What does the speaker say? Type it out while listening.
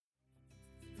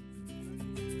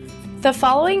The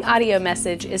following audio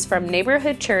message is from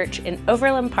Neighborhood Church in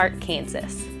Overland Park,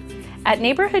 Kansas. At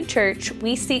Neighborhood Church,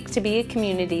 we seek to be a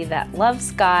community that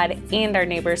loves God and our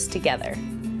neighbors together.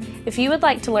 If you would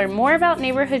like to learn more about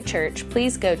Neighborhood Church,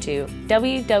 please go to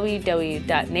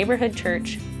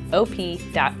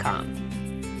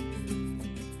www.neighborhoodchurchop.com.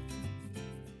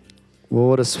 Well,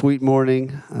 what a sweet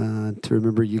morning to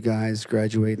remember you guys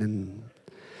graduating,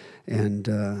 and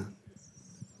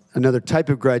another type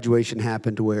of graduation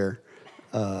happened where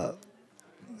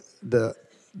the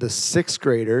sixth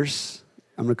graders,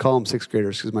 I'm going to call them sixth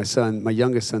graders because my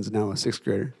youngest son's now a sixth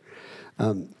grader.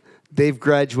 They've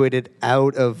graduated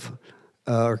out of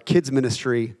our kids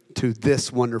ministry to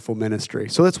this wonderful ministry.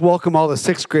 So let's welcome all the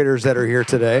sixth graders that are here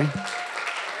today.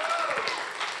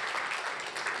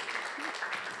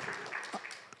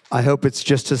 I hope it's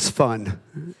just as fun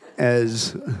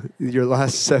as your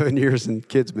last 7 years in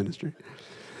kids ministry.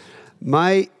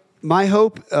 My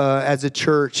hope as a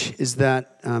church is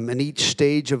that in each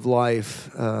stage of life,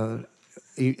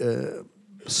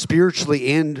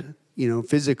 spiritually and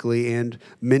physically and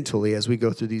mentally, as we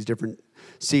go through these different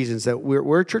seasons, that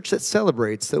we're a church that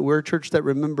celebrates, that we're a church that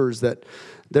remembers that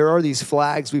there are these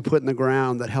flags we put in the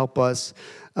ground that help us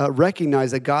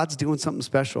recognize that God's doing something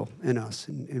special in us,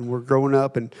 and we're growing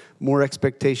up, and more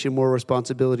expectation, more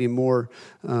responsibility, and more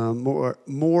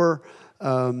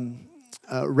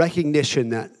recognition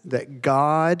that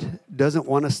God doesn't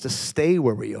want us to stay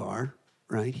where we are,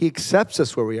 right? He accepts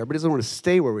us where we are, but he doesn't want to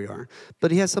stay where we are.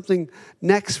 But he has something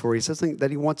next for us, something that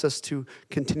he wants us to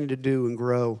continue to do and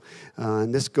grow.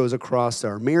 And this goes across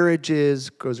our marriages,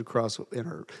 goes across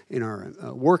in our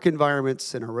work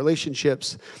environments, in our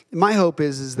relationships. And my hope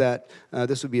is that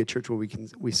this would be a church where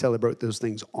we celebrate those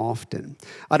things often.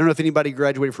 I don't know if anybody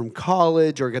graduated from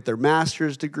college or got their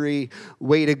master's degree.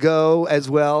 Way to go as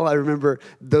well. I remember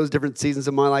those different seasons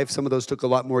of my life. Some of those took a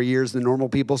lot more years than normal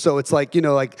people. So it's like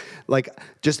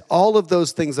just all of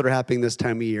those things that are happening this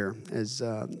time of year, as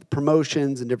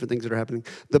promotions and different things that are happening.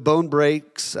 The Bone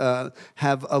Breaks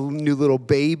have a new little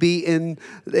baby in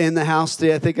the house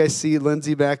today. I think I see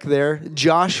Lindsay back there.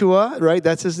 Joshua, right?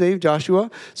 That's his name, Joshua.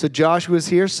 So Joshua's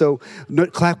here. So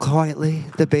clap quietly.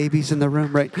 The baby's in the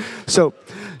room, right? So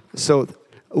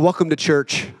welcome to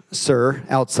church, sir,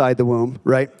 outside the womb,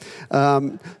 right?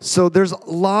 So there's a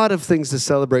lot of things to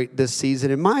celebrate this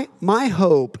season. And my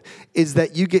hope is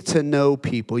that you get to know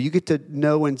people. You get to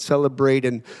know and celebrate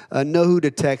and know who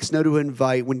to text, know who to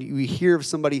invite. When you hear of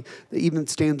somebody that even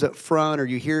stands up front, or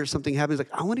you hear something happen, it's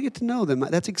like, I want to get to know them.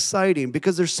 That's exciting,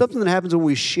 because there's something that happens when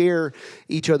we share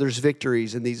each other's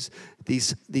victories and these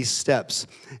steps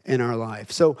in our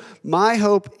life. So my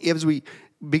hope, as we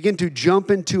begin to jump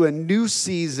into a new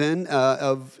season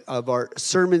of our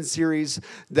sermon series,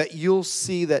 that you'll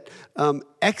see that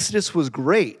Exodus was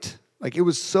great. It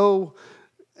was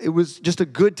just a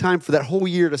good time for that whole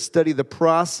year to study the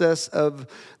process of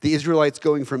the Israelites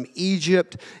going from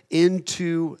Egypt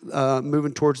into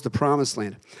moving towards the Promised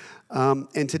Land.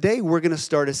 And today we're going to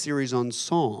start a series on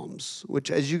Psalms, which,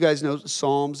 as you guys know,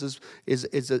 Psalms is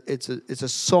a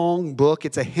song book.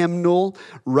 It's a hymnal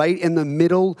right in the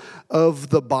middle of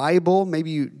the Bible.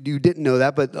 Maybe you didn't know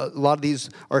that, but a lot of these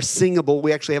are singable.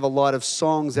 We actually have a lot of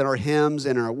songs in our hymns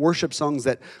and our worship songs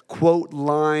that quote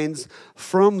lines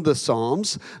from the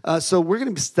Psalms. So we're going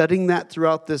to be studying that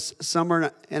throughout this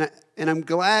summer, and I'm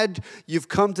glad you've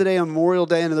come today on Memorial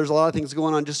Day, and there's a lot of things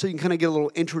going on, just so you can kind of get a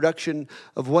little introduction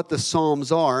of what the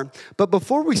Psalms are. But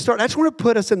before we start, I just want to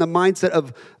put us in the mindset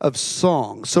of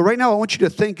song. So right now, I want you to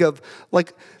think of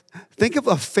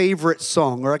a favorite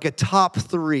song, or a top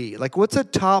three. What's a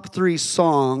top three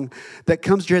song that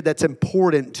comes to your head that's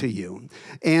important to you?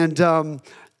 And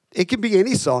it can be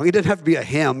any song. It doesn't have to be a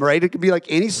hymn, right? It could be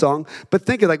any song. But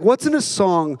think of what's in a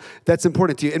song that's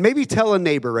important to you. And maybe tell a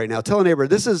neighbor right now. Tell a neighbor,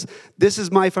 this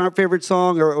is my favorite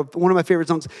song, or one of my favorite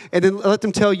songs. And then let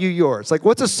them tell you yours.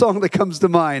 What's a song that comes to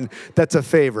mind that's a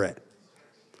favorite?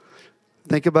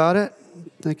 Think about it.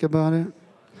 Think about it.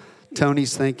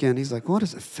 Tony's thinking. He's like, what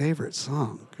is a favorite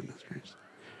song? Goodness gracious.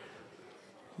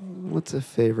 What's a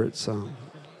favorite song?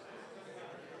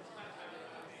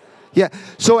 Yeah,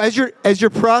 so as you're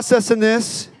processing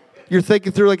this, you're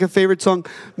thinking through a favorite song.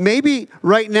 Maybe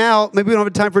right now, maybe we don't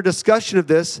have time for a discussion of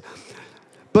this,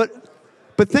 but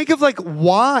think of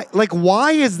why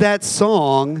is that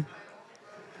song,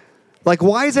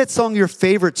 why is that song your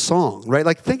favorite song, right?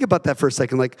 Think about that for a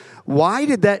second. Why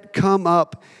did that come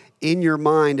up in your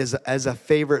mind as a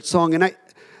favorite song? And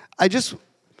I just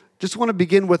want to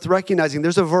begin with recognizing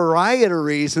there's a variety of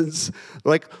reasons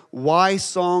why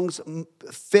songs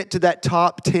fit to that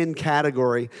top 10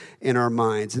 category in our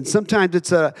minds. And sometimes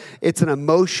it's an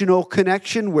emotional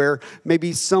connection where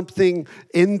maybe something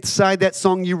inside that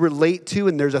song you relate to,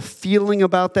 and there's a feeling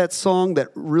about that song that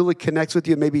really connects with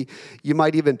you. Maybe you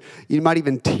might even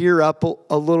tear up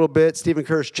a little bit. Stephen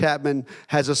Curtis Chapman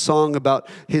has a song about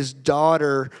his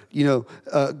daughter,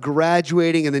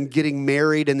 graduating and then getting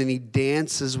married, and then he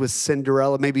dances with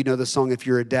Cinderella. Maybe you know the song if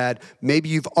you're a dad. Maybe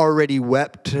you've already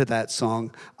wept to that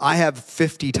song. I have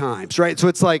 50 times, right? So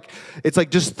it's like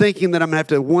just thinking that I'm gonna have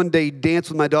to one day dance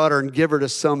with my daughter and give her to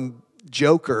some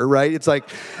joker, right? It's like,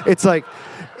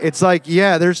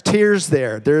 yeah, there's tears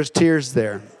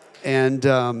there. And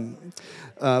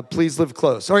please live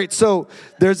close. All right, so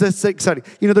there's this exciting.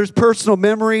 There's personal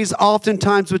memories.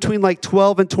 Oftentimes between like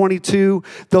 12 and 22,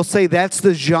 they'll say that's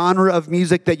the genre of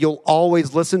music that you'll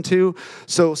always listen to.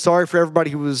 So sorry for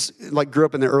everybody who was grew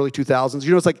up in the early 2000s.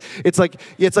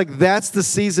 It's like that's the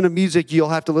season of music you'll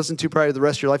have to listen to probably the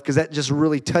rest of your life because that just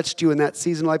really touched you in that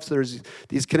season of life. So there's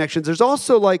these connections. There's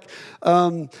also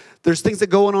there's things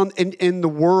that go on in the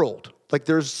world. Like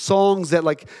there's songs that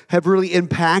have really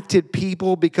impacted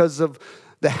people because of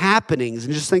the happenings,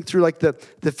 and just think through the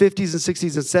 50s and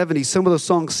 60s and 70s, some of those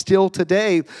songs still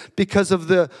today because of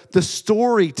the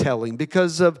storytelling,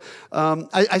 because of,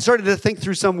 I started to think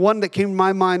through one that came to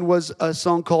my mind was a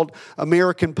song called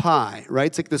American Pie,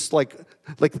 right? It's this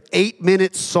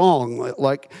 8-minute song,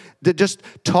 that just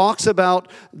talks about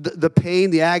the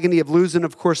pain, the agony of losing,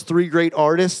 of course, 3 great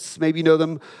artists. Maybe you know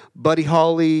them, Buddy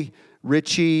Holly,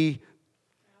 Richie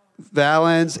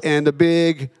Valens, and the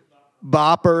Big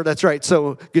Bopper. That's right.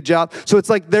 So good job. So it's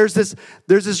there's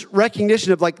this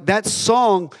recognition of that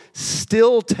song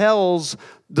still tells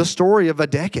the story of a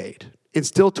decade. It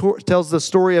still tells the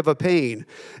story of a pain.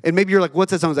 And maybe you're like,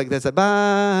 what's that song? It's that's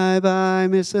Bye Bye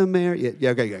Miss America.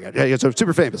 Yeah, okay. So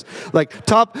super famous.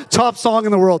 Top song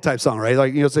in the world type song, right?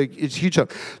 It's a huge song.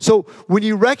 So when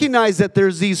you recognize that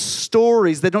there's these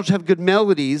stories that don't have good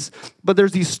melodies, but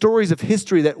there's these stories of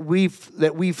history that weave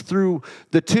through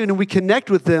the tune, and we connect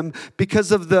with them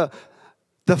because of the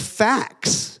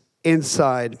facts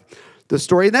inside the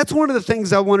story. And that's one of the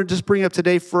things I want to just bring up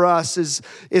today for us is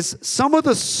some of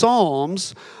the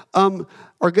Psalms are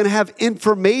going to have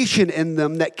information in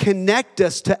them that connect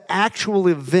us to actual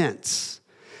events.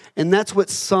 And that's what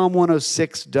Psalm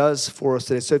 106 does for us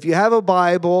today. So if you have a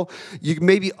Bible, you can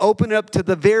maybe open it up to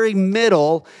the very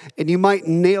middle and you might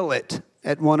nail it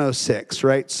at 106,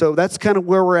 right? So that's kind of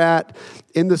where we're at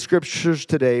in the scriptures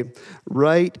today,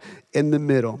 right in the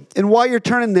middle. And while you're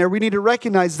turning there, we need to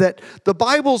recognize that the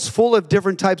Bible's full of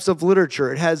different types of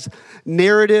literature. It has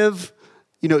narrative,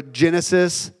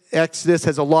 Genesis, Exodus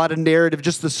has a lot of narrative,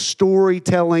 just the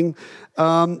storytelling.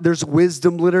 There's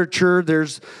wisdom literature.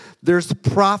 There's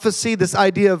prophecy, this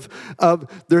idea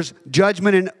of there's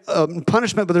judgment and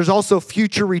punishment, but there's also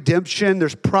future redemption.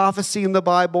 There's prophecy in the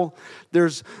Bible.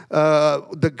 There's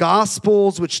the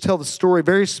Gospels, which tell the story,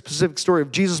 very specific story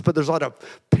of Jesus, but there's a lot of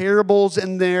parables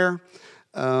in there.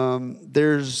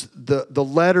 There's the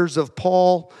letters of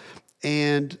Paul,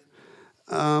 and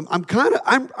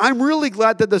I'm really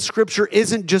glad that the Scripture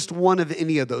isn't just one of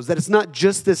any of those. That it's not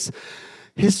just this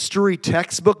history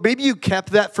textbook. Maybe you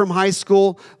kept that from high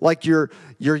school, like your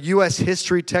U.S.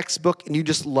 history textbook, and you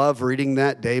just love reading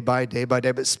that day by day by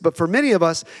day. But for many of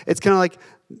us, it's kind of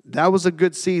that was a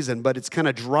good season, but it's kind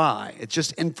of dry. It's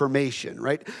just information,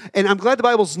 right? And I'm glad the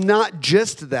Bible's not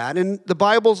just that. And the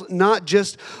Bible's not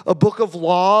just a book of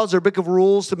laws or a book of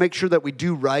rules to make sure that we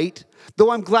do right.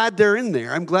 Though I'm glad they're in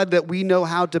there. I'm glad that we know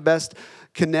how to best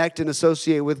connect and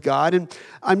associate with God. And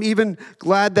I'm even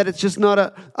glad that it's just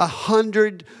not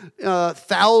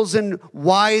 100,000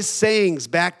 wise sayings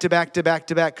back to back to back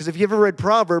to back. Because if you ever read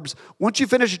Proverbs, once you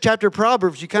finish a chapter of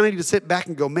Proverbs, you kind of need to sit back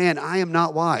and go, man, I am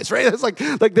not wise, right? It's like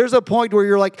there's a point where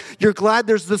you're glad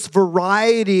there's this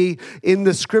variety in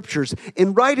the scriptures.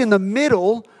 And right in the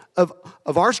middle of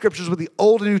our scriptures with the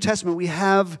Old and New Testament, we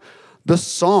have the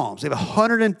Psalms. We have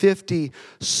 150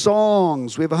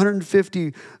 songs. We have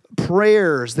 150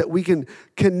 prayers that we can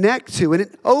connect to.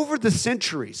 And over the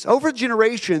centuries, over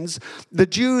generations, the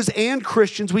Jews and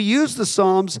Christians, we use the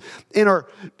Psalms in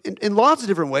lots of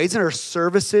different ways. In our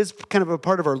services, kind of a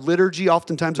part of our liturgy,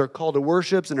 oftentimes our call to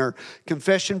worships and our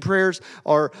confession prayers.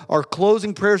 Our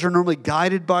closing prayers are normally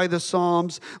guided by the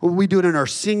Psalms. We do it in our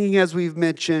singing, as we've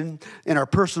mentioned. In our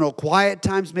personal quiet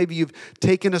times, maybe you've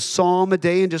taken a psalm a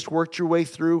day and just worked your way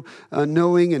through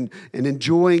knowing and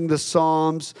enjoying the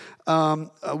Psalms.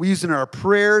 We use it in our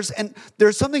prayers. And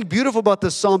there's something beautiful about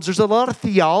the Psalms. There's a lot of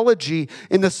theology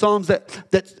in the Psalms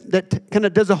that kind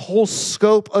of does a whole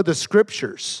scope of the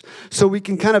Scriptures. So we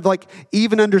can kind of like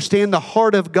even understand the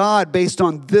heart of God based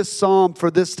on this Psalm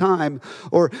for this time.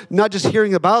 Or not just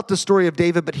hearing about the story of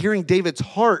David, but hearing David's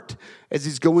heart as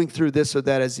he's going through this or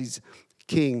that as he's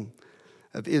king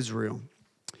of Israel.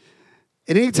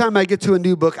 And anytime I get to a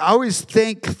new book, I always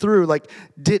think through, like,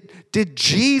 did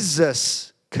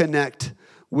Jesus connect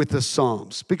with the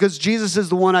Psalms? Because Jesus is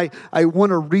the one I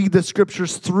want to read the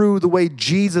Scriptures through the way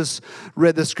Jesus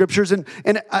read the Scriptures. And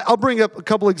I'll bring up a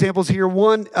couple examples here.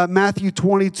 One, Matthew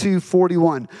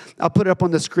 22:41. I'll put it up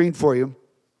on the screen for you.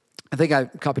 I think I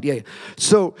copied, yeah.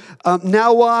 So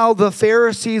now while the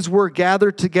Pharisees were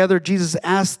gathered together, Jesus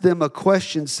asked them a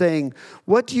question saying,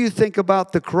 "What do you think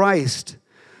about the Christ?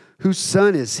 Whose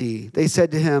son is he?" They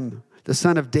said to him, "The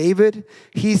son of David."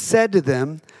 He said to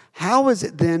them, "How is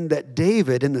it then that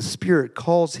David in the Spirit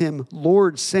calls him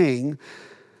Lord, saying,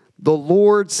 'The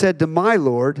Lord said to my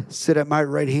Lord, sit at my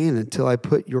right hand until I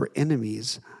put your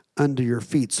enemies under your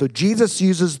feet'?" So Jesus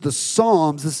uses the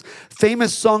Psalms, this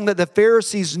famous song that the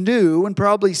Pharisees knew and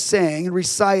probably sang and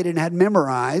recited and had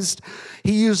memorized.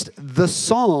 He used the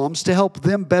Psalms to help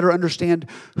them better understand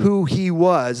who he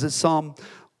was. It's Psalm,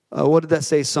 what did that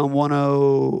say? Psalm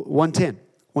 110.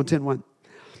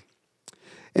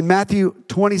 In Matthew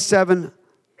 27,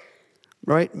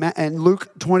 right, and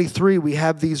Luke 23, we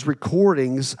have these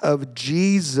recordings of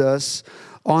Jesus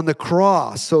on the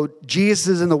cross. So Jesus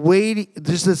is in the waiting,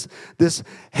 there's this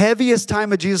heaviest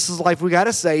time of Jesus' life, we got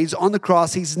to say. He's on the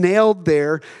cross. He's nailed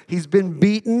there. He's been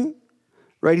beaten,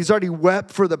 right? He's already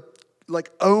wept for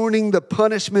owning the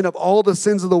punishment of all the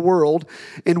sins of the world.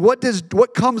 And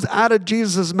what comes out of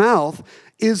Jesus' mouth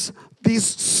is these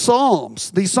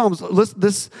Psalms.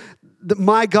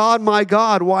 My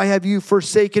God, why have you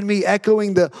forsaken me?"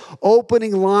 Echoing the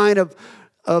opening line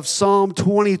of Psalm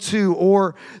 22,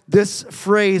 or this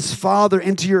phrase, "Father,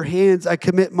 into your hands I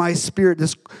commit my spirit."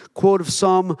 This quote of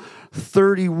Psalm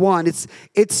 31.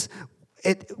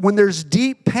 When there's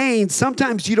deep pain,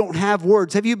 sometimes you don't have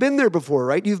words. Have you been there before,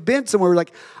 right? You've been somewhere where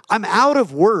like, I'm out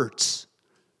of words.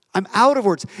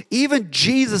 Even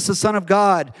Jesus, the Son of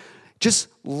God, just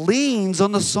leans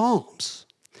on the Psalms.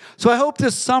 So I hope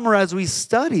this summer, as we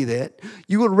study that,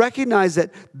 you will recognize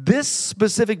that this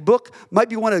specific book might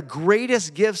be one of the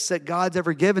greatest gifts that God's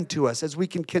ever given to us, as we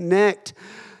can connect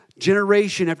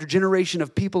generation after generation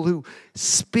of people who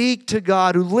speak to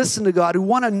God, who listen to God, who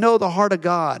want to know the heart of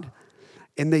God.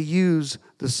 And they use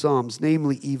the Psalms,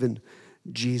 namely even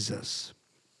Jesus.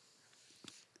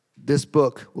 This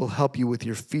book will help you with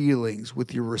your feelings,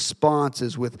 with your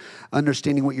responses, with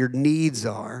understanding what your needs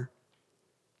are.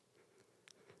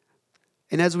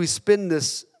 And as we spend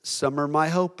this summer, my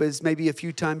hope is maybe a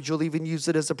few times you'll even use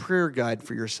it as a prayer guide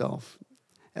for yourself,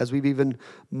 as we've even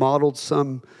modeled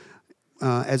some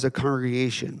as a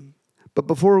congregation. But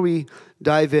before we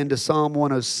dive into Psalm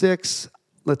 106,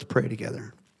 let's pray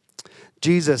together.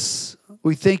 Jesus,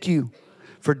 we thank you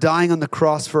for dying on the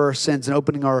cross for our sins and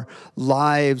opening our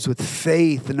lives with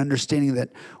faith and understanding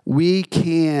that we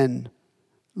can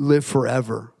live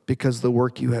forever because of the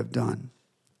work you have done.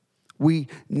 We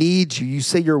need you. You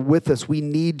say you're with us. We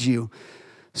need you.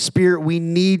 Spirit, we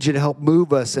need you to help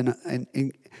move us and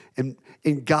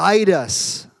guide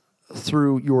us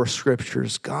through your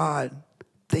Scriptures. God,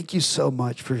 thank you so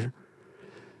much for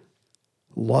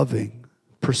loving,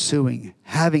 pursuing,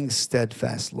 having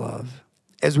steadfast love.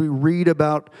 As we read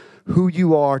about who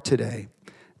you are today,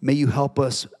 may you help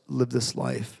us live this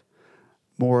life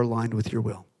more aligned with your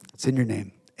will. It's in your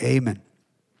name. Amen.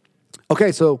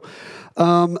 Okay, so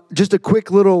just a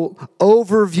quick little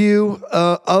overview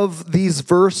of these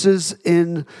verses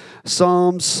in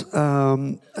Psalms,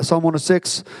 Psalm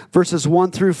 106, verses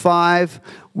 1 through 5.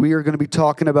 We are going to be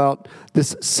talking about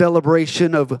this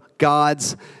celebration of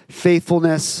God's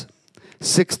faithfulness.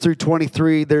 6 through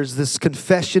 23, there's this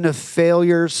confession of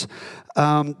failures.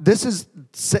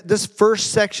 This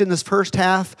first section, this first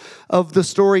half of the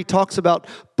story talks about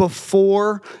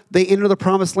before they enter the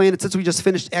promised land. And since we just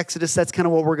finished Exodus, that's kind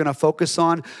of what we're going to focus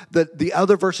on. The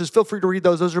other verses, feel free to read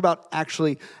those. Those are about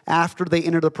actually after they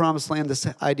enter the promised land, this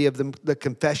idea of the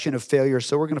confession of failure.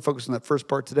 So we're going to focus on that first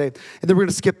part today. And then we're going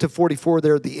to skip to 44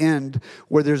 there at the end,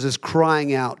 where there's this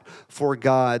crying out for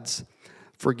God's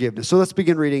forgiveness. So let's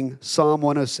begin reading Psalm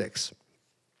 106.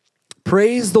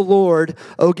 Praise the Lord.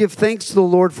 Oh, give thanks to the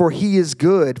Lord, for he is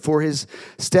good, for his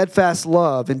steadfast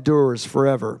love endures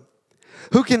forever.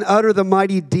 Who can utter the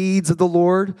mighty deeds of the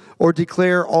Lord or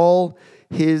declare all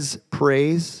his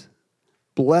praise?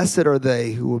 Blessed are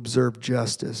they who observe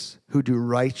justice, who do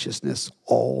righteousness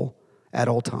at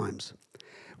all times.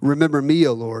 Remember me,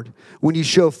 O Lord, when you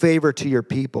show favor to your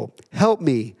people. Help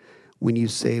me when you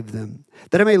save them,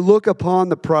 that I may look upon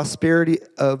the prosperity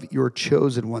of your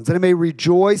chosen ones, that I may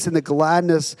rejoice in the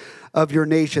gladness of your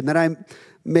nation, that I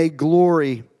may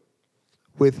glory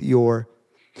with your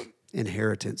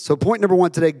inheritance. So point number one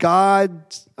today,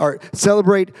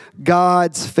 celebrate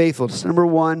God's faithfulness.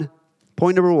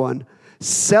 Point number one,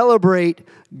 celebrate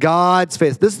God's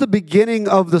faith. This is the beginning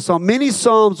of the psalm. Many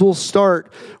psalms will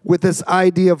start with this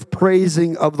idea of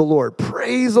praising of the Lord.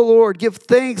 Praise the Lord. Give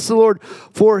thanks to the Lord,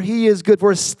 for he is good,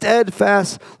 for his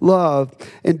steadfast love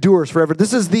endures forever.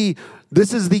 This is the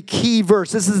key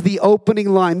verse. This is the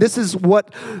opening line. This is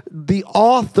what the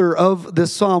author of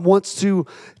this psalm wants to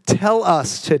tell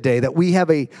us today, that we have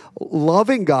a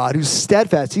loving God who's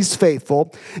steadfast, he's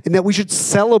faithful, and that we should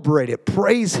celebrate it,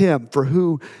 praise him for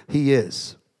who he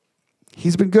is.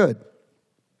 He's been good,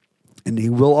 and he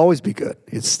will always be good.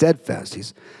 He's steadfast.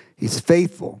 He's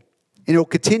faithful, and it'll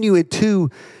continue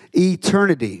into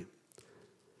eternity.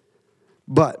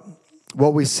 But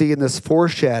what we see in this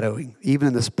foreshadowing, even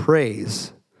in this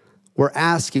praise, we're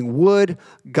asking, would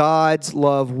God's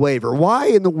love waver? Why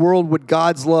in the world would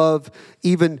God's love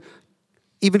even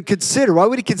consider? Why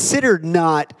would he consider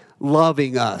not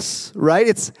loving us, right?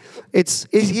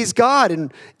 He's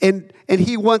God, and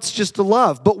he wants just to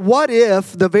love. But what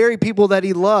if the very people that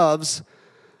he loves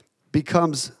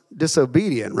becomes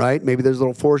disobedient, right? Maybe there's a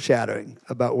little foreshadowing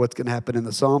about what's going to happen in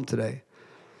the psalm today.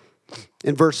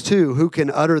 In verse 2, who can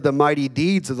utter the mighty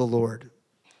deeds of the Lord?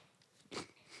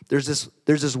 There's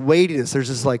this weightiness. There's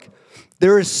this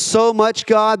there is so much,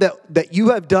 God, that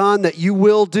you have done, that you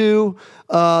will do.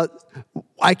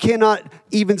 I cannot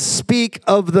even speak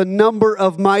of the number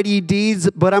of mighty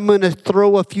deeds, but I'm going to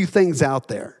throw a few things out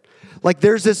there.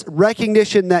 There's this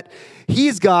recognition that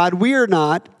he's God, we are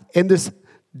not, and this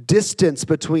distance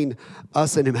between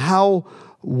us and him. How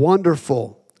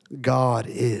wonderful God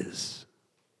is.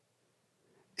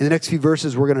 In the next few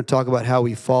verses, we're going to talk about how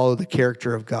we follow the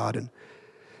character of God and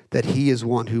that he is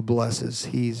one who blesses.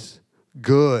 He's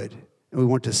good, and we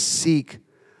want to seek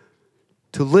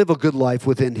to live a good life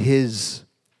within his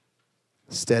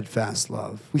steadfast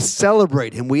love. We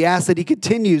celebrate him. We ask that he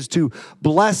continues to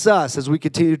bless us as we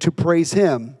continue to praise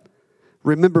him.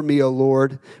 Remember me, O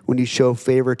Lord, when you show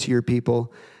favor to your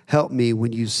people. Help me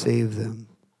when you save them.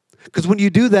 Because when you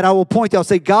do that, I will point out, I'll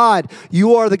say, God,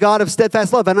 you are the God of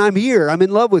steadfast love, and I'm here. I'm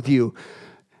in love with you.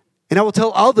 And I will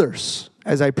tell others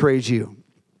as I praise you.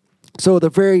 So at the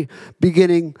very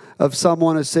beginning of Psalm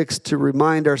 106, to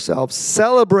remind ourselves,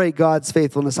 celebrate God's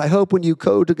faithfulness. I hope when you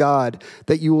go to God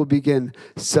that you will begin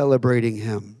celebrating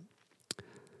him.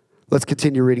 Let's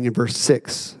continue reading in verse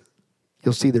 6.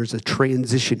 You'll see there's a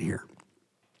transition here.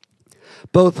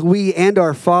 Both we and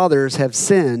our fathers have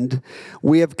sinned.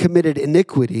 We have committed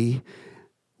iniquity.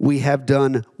 We have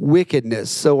done wickedness.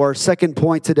 So our second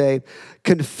point today,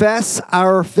 confess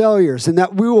our failures, and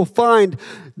that we will find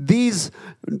these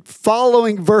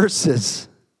following verses,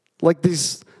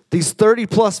 these 30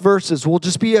 plus verses, will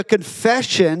just be a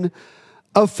confession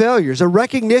of failures, a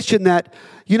recognition that,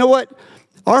 you know what,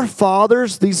 our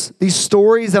fathers, these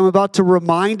stories I'm about to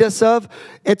remind us of,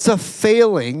 it's a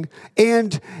failing,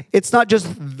 and it's not just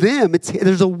them,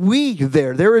 there's a we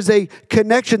there. There is a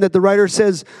connection that the writer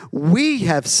says, we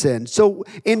have sinned. So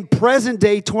in present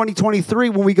day 2023,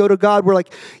 when we go to God, we're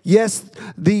like, yes,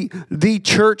 the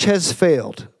church has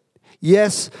failed.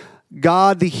 Yes,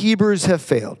 God, the Hebrews have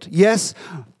failed. Yes,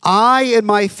 I and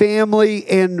my family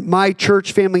and my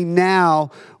church family now,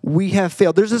 we have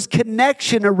failed. There's this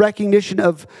connection, a recognition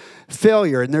of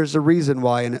failure, and there's a reason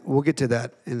why, and we'll get to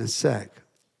that in a sec.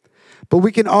 But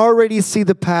we can already see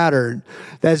the pattern.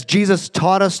 As Jesus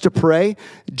taught us to pray,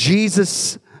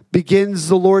 Jesus begins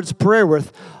the Lord's Prayer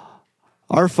with,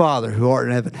 our Father who art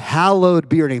in heaven, hallowed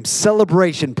be your name.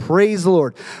 Celebration, praise the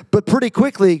Lord. But pretty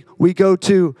quickly, we go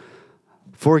to,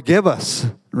 forgive us,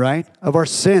 right, of our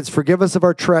sins. Forgive us of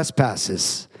our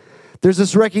trespasses. There's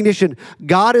this recognition.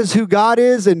 God is who God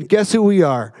is, and guess who we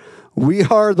are? We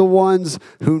are the ones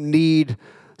who need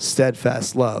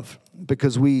steadfast love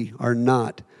because we are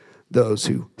not those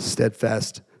who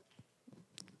steadfast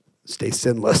stay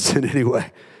sinless in any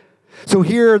way. So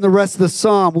here in the rest of the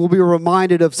psalm, we'll be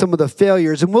reminded of some of the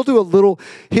failures, and we'll do a little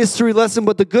history lesson.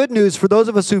 But the good news for those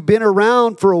of us who've been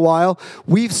around for a while,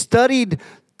 we've studied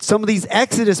some of these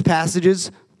Exodus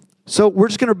passages. So we're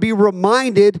just going to be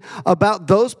reminded about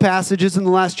those passages in the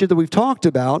last year that we've talked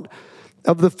about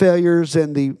of the failures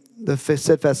and the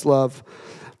steadfast love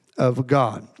of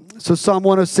God. So Psalm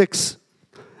 106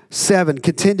 7,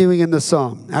 continuing in the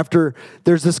psalm. After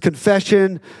there's this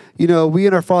confession, we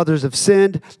and our fathers have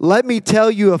sinned. Let me tell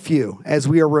you a few as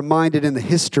we are reminded in the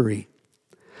history.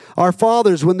 Our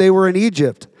fathers, when they were in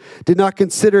Egypt, did not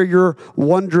consider your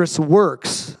wondrous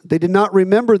works. They did not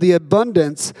remember the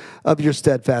abundance of your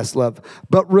steadfast love,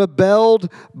 but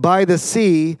rebelled by the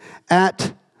sea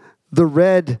at the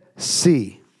Red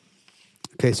Sea.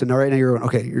 Okay, so now right now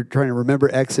you're trying to remember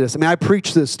Exodus. I mean, I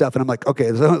preach this stuff, and I'm like, okay,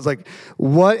 so it's like,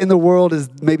 what in the world is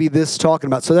maybe this talking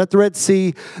about? So at the Red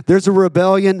Sea, there's a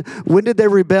rebellion. When did they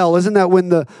rebel? Isn't that when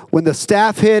the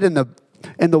staff hit and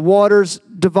the waters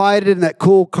divided in that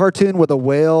cool cartoon where the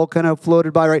whale kind of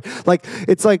floated by, right?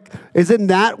 Isn't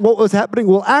that what was happening?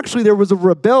 Well, actually, there was a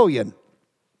rebellion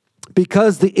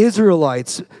because the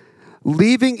Israelites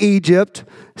leaving Egypt,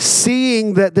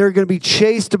 seeing that they're going to be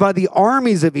chased by the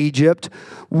armies of Egypt,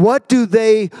 what do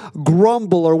they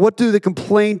grumble or what do they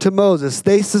complain to Moses?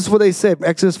 This is what they say,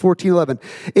 Exodus 14:11.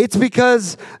 It's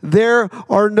because there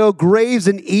are no graves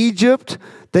in Egypt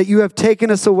that you have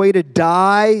taken us away to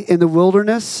die in the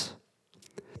wilderness.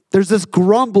 There's this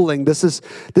grumbling, this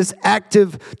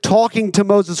active talking to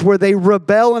Moses where they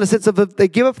rebel in a sense of they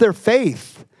give up their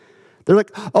faith. They're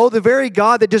like, oh, the very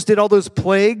God that just did all those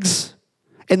plagues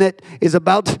and that is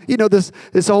about,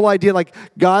 this whole idea like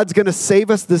God's going to save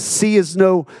us. The sea is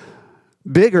no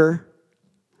bigger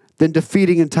than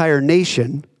defeating an entire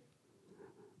nation.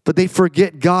 But they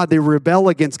forget God. They rebel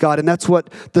against God. And that's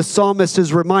what the psalmist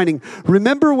is reminding.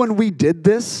 Remember when we did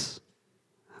this?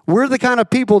 We're the kind of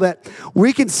people that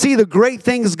we can see the great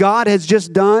things God has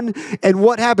just done. And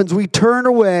what happens? We turn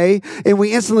away and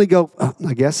we instantly go, oh,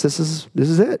 I guess this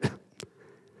is it.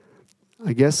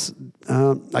 I guess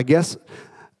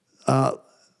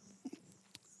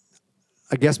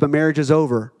my marriage is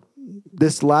over.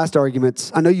 This last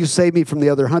argument, I know you saved me from the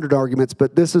other 100 arguments,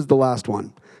 but this is the last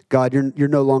one. God, you're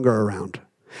no longer around.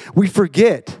 We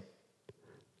forget.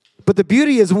 But the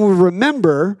beauty is when we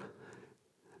remember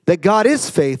that God is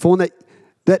faithful and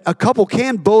that a couple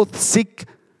can both seek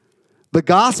the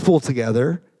gospel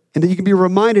together and that you can be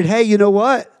reminded, hey, you know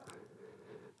what?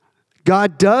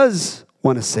 God does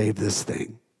want to save this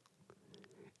thing.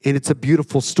 And it's a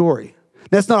beautiful story.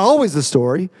 That's not always the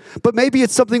story, but maybe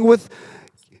it's something with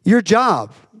your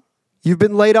job. You've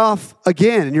been laid off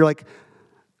again, and you're like,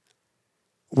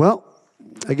 well,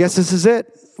 I guess this is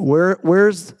it. Where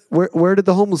did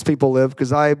the homeless people live?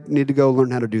 Because I need to go learn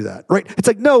how to do that, right? It's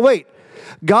like, no, wait.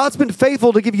 God's been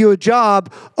faithful to give you a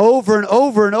job over and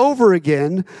over and over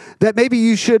again that maybe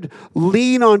you should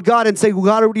lean on God and say,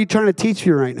 God, what are you trying to teach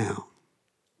me right now?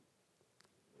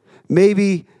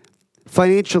 Maybe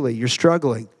financially you're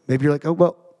struggling. Maybe you're like, oh,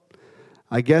 well,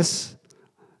 I guess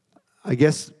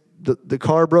the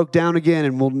car broke down again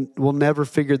and we'll never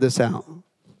figure this out.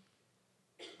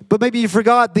 But maybe you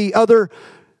forgot the other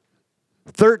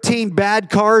 13 bad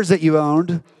cars that you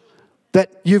owned,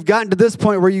 that you've gotten to this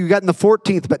point where you've gotten the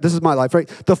 14th, but this is my life, right?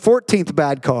 The 14th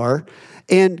bad car,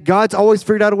 and God's always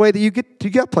figured out a way that you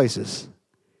get places.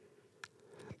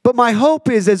 But my hope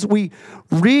is as we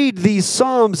read these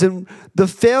Psalms and the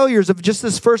failures of just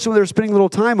this first one that we're spending a little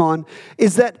time on,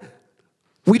 is that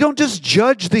we don't just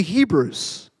judge the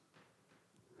Hebrews.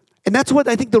 And that's what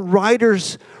I think the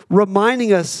writer's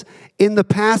reminding us in the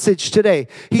passage today.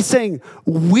 He's saying,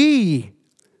 we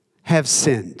have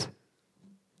sinned,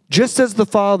 just as the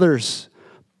fathers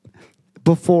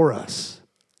before us.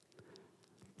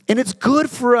 And it's good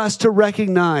for us to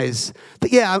recognize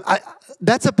that,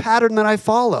 that's a pattern that I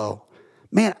follow.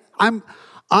 Man,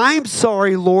 I'm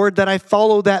sorry, Lord, that I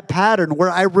follow that pattern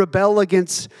where I rebel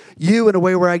against you in a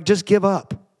way where I just give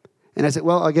up. And I said,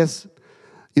 well, I guess,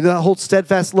 that whole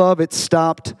steadfast love, it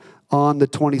stopped on the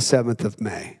 27th of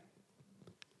May.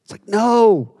 It's like,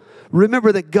 no,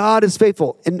 remember that God is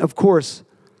faithful. And of course,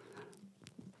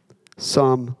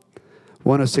 Psalm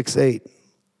 106:8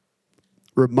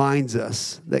 reminds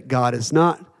us that God has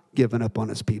not given up on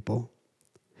his people.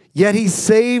 Yet he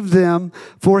saved them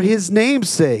for his name's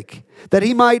sake, that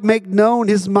he might make known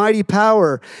his mighty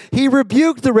power. He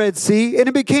rebuked the Red Sea, and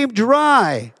it became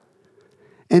dry.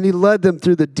 And he led them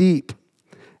through the deep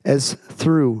as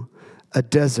through a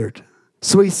desert.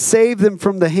 So he saved them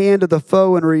from the hand of the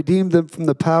foe and redeemed them from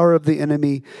the power of the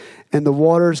enemy. And the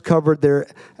waters covered their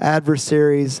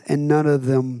adversaries, and none of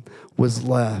them was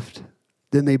left.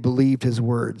 Then they believed his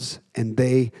words, and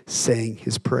they sang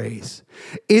his praise.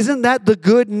 Isn't that the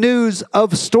good news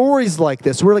of stories like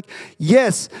this? We're like,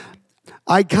 yes,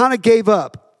 I kind of gave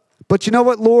up. But you know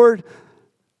what, Lord?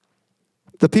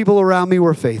 The people around me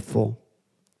were faithful.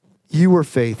 You were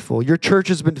faithful. Your church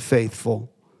has been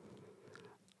faithful.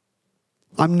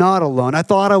 I'm not alone. I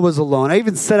thought I was alone. I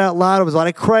even said out loud I was alone.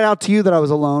 I cried out to you that I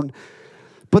was alone.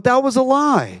 But that was a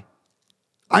lie.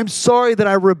 I'm sorry that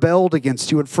I rebelled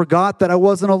against you and forgot that I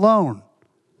wasn't alone.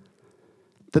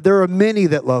 That there are many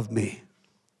that love me.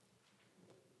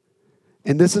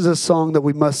 And this is a song that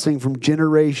we must sing from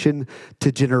generation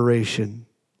to generation.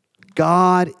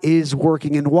 God is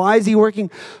working. And why is he working?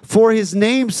 For his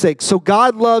name's sake. So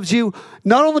God loves you,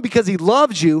 not only because he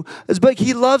loves you, but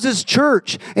he loves his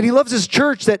church. And he loves his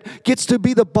church that gets to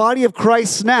be the body of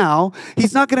Christ now.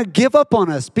 He's not going to give up on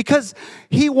us because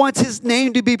he wants his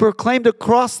name to be proclaimed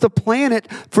across the planet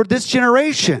for this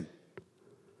generation.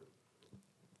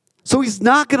 So he's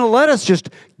not going to let us just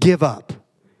give up.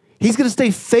 He's going to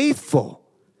stay faithful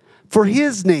for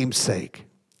his name's sake.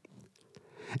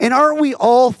 And aren't we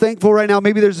all thankful right now?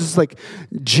 Maybe there's this like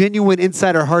genuine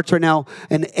inside our hearts right now,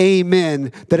 an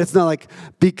amen, that it's not like,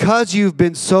 because you've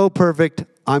been so perfect,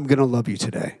 I'm going to love you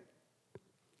today.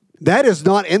 That is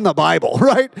not in the Bible,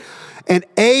 right? And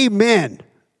amen.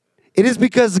 It is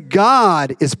because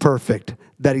God is perfect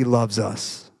that he loves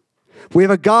us. We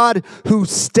have a God who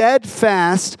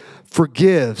steadfast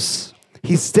forgives.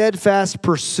 He steadfast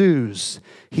pursues.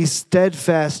 He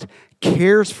steadfast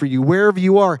cares for you wherever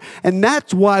you are. And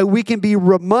that's why we can be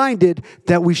reminded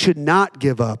that we should not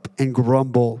give up and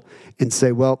grumble and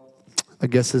say, well, I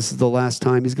guess this is the last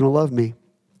time he's going to love me.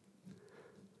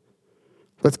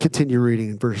 Let's continue reading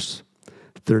in verse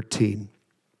 13.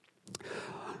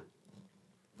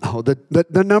 Oh,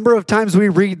 the number of times we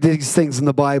read these things in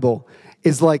the Bible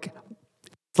is like,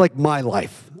 it's like my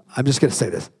life. I'm just going to say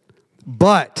this.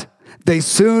 But they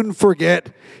soon forget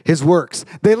his works.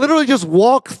 They literally just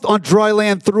walk on dry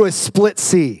land through a split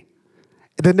sea.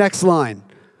 The next line.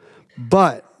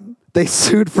 But they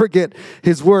soon forget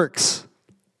his works.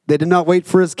 They did not wait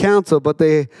for his counsel, but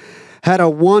they had a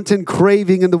wanton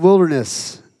craving in the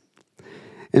wilderness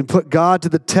and put God to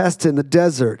the test in the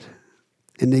desert.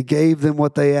 And they gave them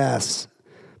what they asked,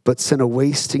 but sent a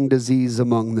wasting disease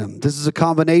among them. This is a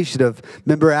combination of,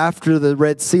 remember after the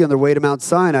Red Sea on their way to Mount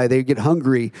Sinai, they get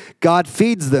hungry. God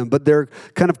feeds them, but they're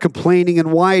kind of complaining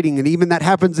and whining. And even that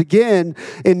happens again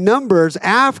in Numbers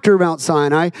after Mount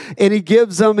Sinai. And he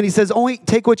gives them, and he says, only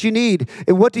take what you need.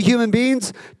 And what do human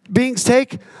beings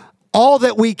take? All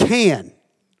that we can.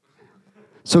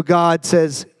 So God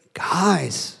says,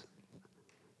 guys,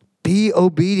 be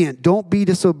obedient. Don't be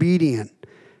disobedient.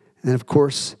 And of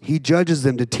course, he judges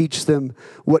them to teach them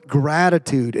what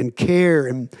gratitude and care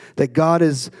and that God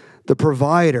is the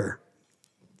provider.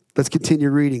 Let's continue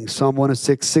reading Psalm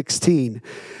 106:16.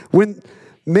 When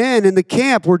men in the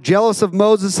camp were jealous of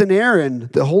Moses and Aaron,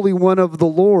 the Holy One of the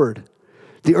Lord,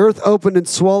 the earth opened and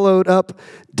swallowed up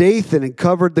Dathan and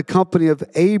covered the company of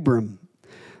Abram.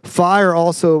 Fire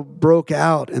also broke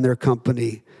out in their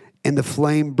company, and the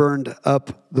flame burned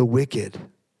up the wicked.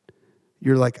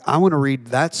 You're like, I want to read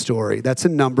that story. That's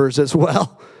in Numbers as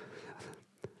well.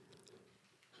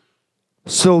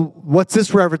 So what's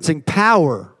this referencing?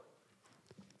 Power.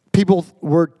 People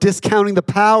were discounting the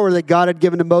power that God had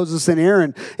given to Moses and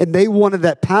Aaron, and they wanted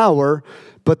that power,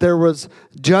 but there was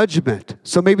judgment.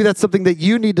 So maybe that's something that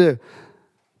you need to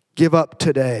give up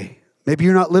today. Maybe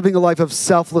you're not living a life of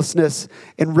selflessness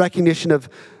and recognition of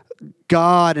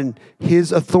God and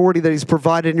his authority that he's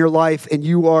provided in your life, and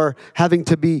you are having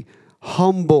to be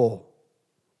humble.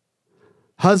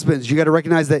 Husbands, you got to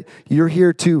recognize that you're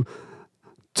here to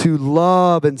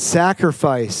love and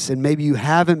sacrifice, and maybe you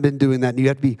haven't been doing that, and you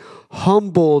have to be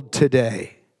humbled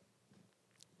today.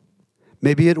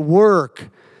 Maybe at work,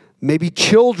 maybe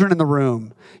children in the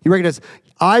room. You recognize,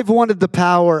 I've wanted the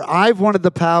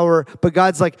power, but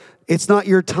God's like, it's not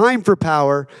your time for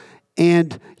power,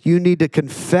 and you need to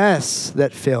confess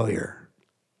that failure.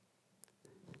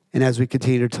 And as we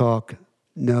continue to talk,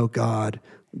 no, God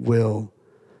will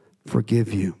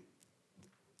forgive you.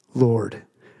 Lord,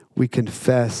 we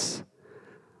confess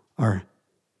our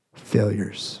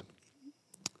failures.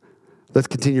 Let's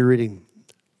continue reading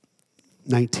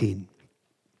 19.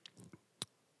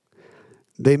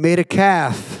 They made a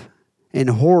calf in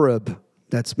Horeb,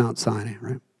 that's Mount Sinai,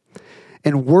 right?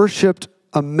 And worshiped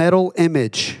a metal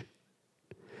image.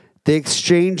 They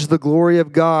exchanged the glory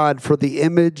of God for the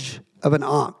image of an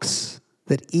ox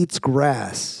that eats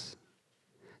grass.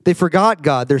 They forgot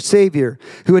God, their Savior,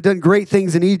 who had done great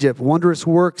things in Egypt, wondrous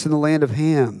works in the land of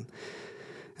Ham,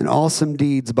 and awesome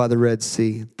deeds by the Red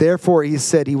Sea. Therefore he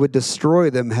said he would destroy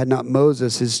them had not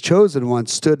Moses, his chosen one,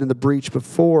 stood in the breach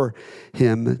before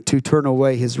him to turn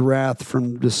away his wrath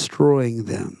from destroying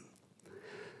them.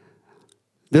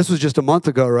 This was just a month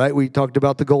ago, right? We talked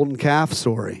about the golden calf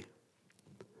story.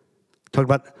 Talked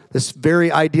about this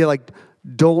very idea, like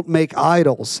don't make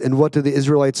idols. And what do the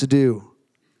Israelites do?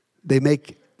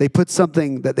 They put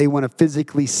something that they want to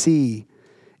physically see,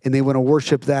 and they want to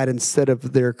worship that instead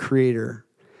of their creator.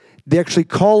 They actually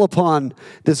call upon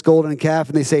this golden calf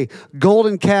and they say,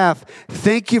 golden calf,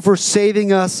 thank you for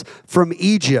saving us from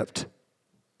Egypt.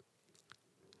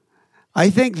 I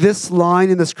think this line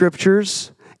in the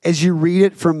scriptures, as you read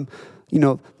it from,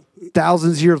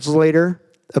 thousands of years later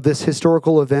of this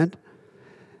historical event,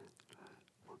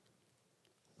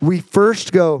 we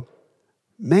first go,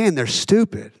 man, they're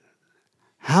stupid.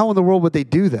 How in the world would they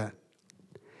do that?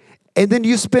 And then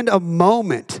you spend a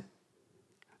moment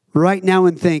right now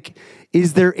and think,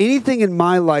 is there anything in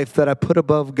my life that I put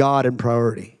above God in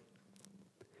priority?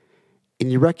 And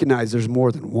you recognize there's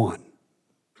more than one.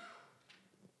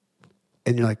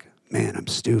 And you're like, man, I'm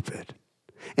stupid.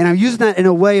 And I'm using that in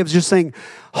a way of just saying,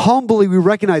 humbly we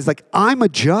recognize, like, I'm a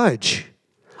judge.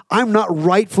 I'm not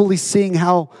rightfully seeing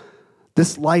how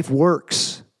this life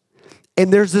works.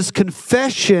 And there's this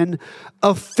confession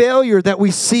of failure that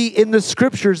we see in the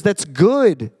scriptures that's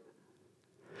good.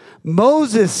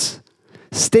 Moses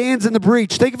stands in the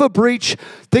breach. Think of a breach.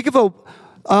 Think of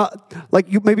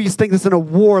maybe you think this in a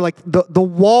war, like the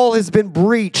wall has been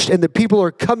breached and the people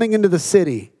are coming into the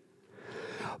city.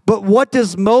 But what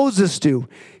does Moses do?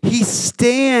 He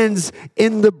stands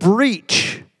in the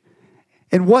breach.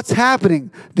 And what's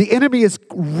happening? The enemy is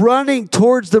running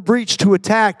towards the breach to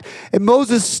attack. And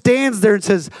Moses stands there and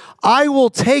says, I will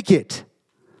take it.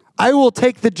 I will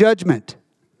take the judgment.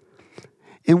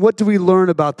 And what do we learn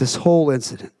about this whole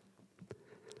incident?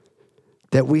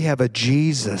 That we have a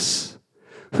Jesus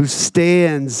who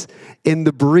stands in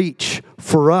the breach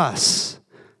for us.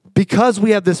 Because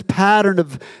we have this pattern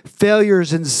of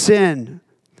failures and sin,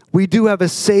 we do have a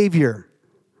Savior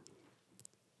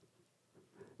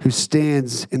who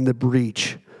stands in the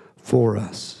breach for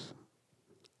us.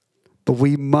 But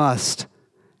we must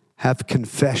have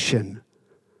confession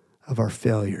of our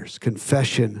failures,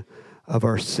 confession of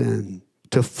our sin,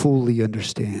 to fully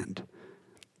understand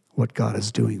what God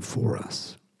is doing for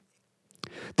us.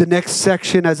 The next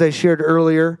section, as I shared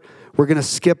earlier, we're going to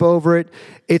skip over it.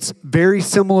 It's very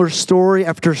similar story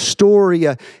after story,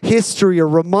 a history, a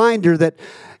reminder that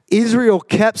Israel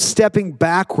kept stepping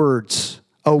backwards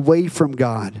away from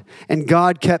God, and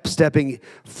God kept stepping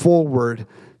forward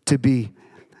to be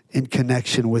in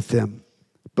connection with them.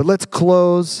 But let's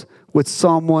close with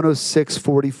Psalm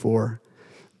 106:44,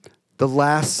 the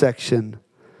last section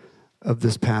of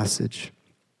this passage.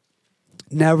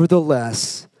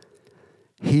 Nevertheless,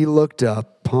 he looked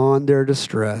up upon their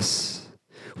distress.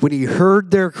 When he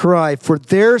heard their cry, for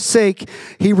their sake,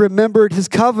 he remembered his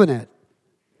covenant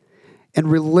and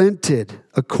relented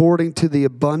according to the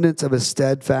abundance of his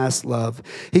steadfast love.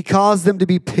 He caused them to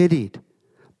be pitied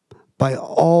by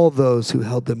all those who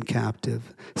held them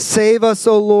captive. Save us,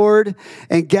 O Lord,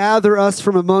 and gather us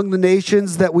from among the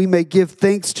nations, that we may give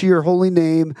thanks to your holy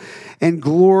name and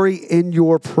glory in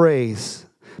your praise.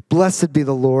 Blessed be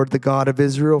the Lord, the God of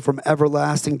Israel, from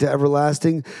everlasting to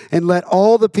everlasting. And let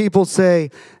all the people say,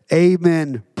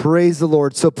 amen. Praise the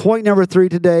Lord. So point number 3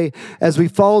 today, as we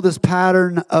follow this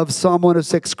pattern of Psalm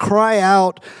 106, cry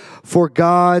out for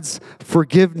God's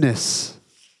forgiveness.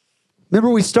 Remember,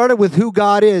 we started with who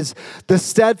God is, the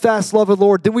steadfast love of the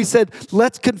Lord. Then we said,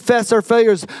 let's confess our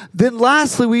failures. Then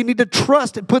lastly, we need to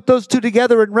trust and put those two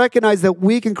together and recognize that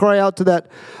we can cry out to that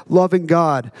loving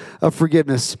God of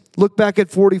forgiveness. Look back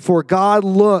at 44. God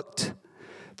looked.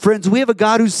 Friends, we have a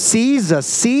God who sees us,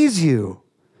 sees you,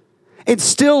 and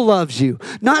still loves you.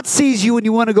 Not sees you when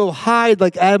you want to go hide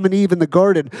like Adam and Eve in the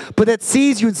garden, but that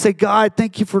sees you and say, God,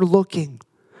 thank you for looking.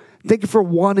 Thank you for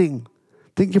wanting.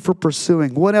 Thank you for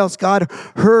pursuing. What else? God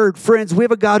heard. Friends, we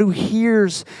have a God who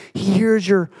hears. He hears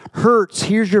your hurts,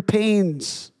 hears your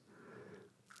pains,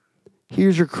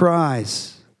 hears your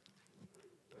cries.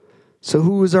 So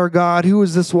who is our God? Who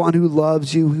is this one who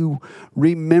loves you, who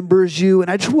remembers you?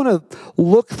 And I just want to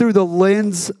look through the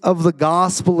lens of the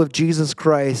gospel of Jesus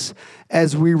Christ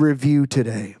as we review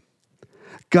today.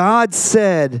 God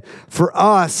said for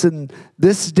us in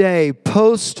this day,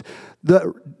 post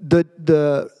the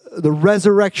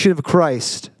resurrection of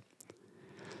Christ,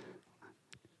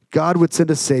 God would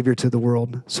send a Savior to the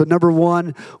world. So number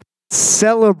 1,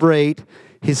 celebrate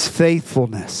his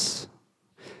faithfulness.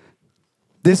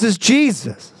 This is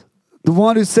Jesus, the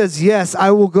one who says, yes, I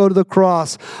will go to the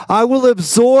cross. I will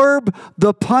absorb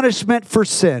the punishment for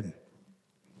sin.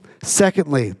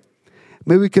 Secondly,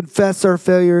 may we confess our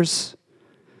failures.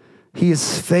 He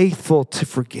is faithful to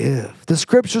forgive. The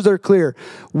scriptures are clear.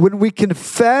 When we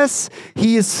confess,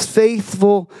 he is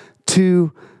faithful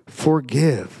to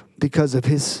forgive because of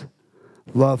his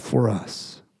love for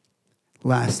us.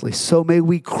 Lastly, so may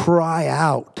we cry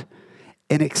out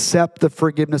and accept the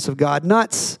forgiveness of God,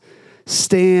 not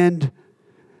stand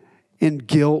in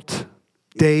guilt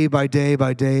day by day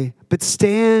by day, but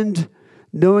stand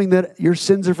knowing that your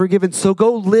sins are forgiven. So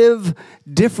go live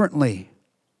differently.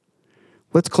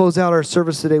 Let's close out our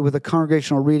service today with a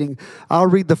congregational reading. I'll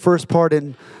read the first part,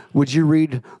 and would you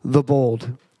read the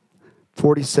bold?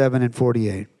 47 and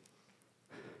 48.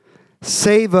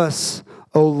 Save us,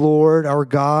 O Lord, our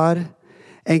God,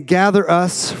 and gather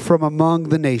us from among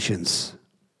the nations,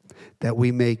 that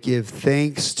we may give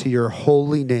thanks to your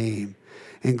holy name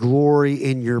and glory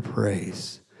in your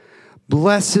praise.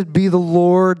 Blessed be the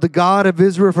Lord, the God of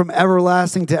Israel, from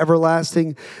everlasting to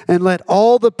everlasting. And let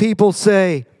all the people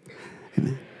say,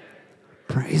 amen.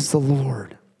 Praise the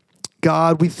Lord.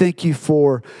 God, we thank you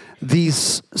for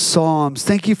these Psalms.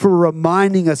 Thank you for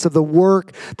reminding us of the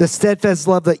work, the steadfast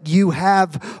love that you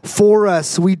have for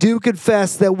us. We do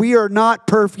confess that we are not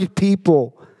perfect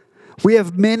people. We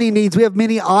have many needs. We have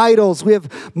many idols. We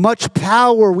have much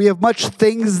power. We have much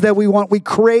things that we want. We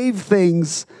crave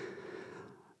things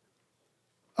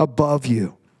above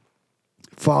you.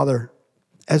 Father,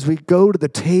 as we go to the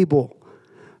table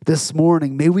this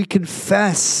morning, may we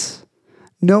confess,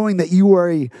 knowing that you are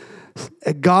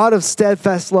a God of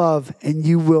steadfast love and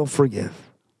you will forgive.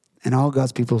 And all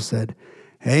God's people said,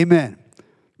 amen.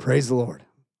 Praise the Lord.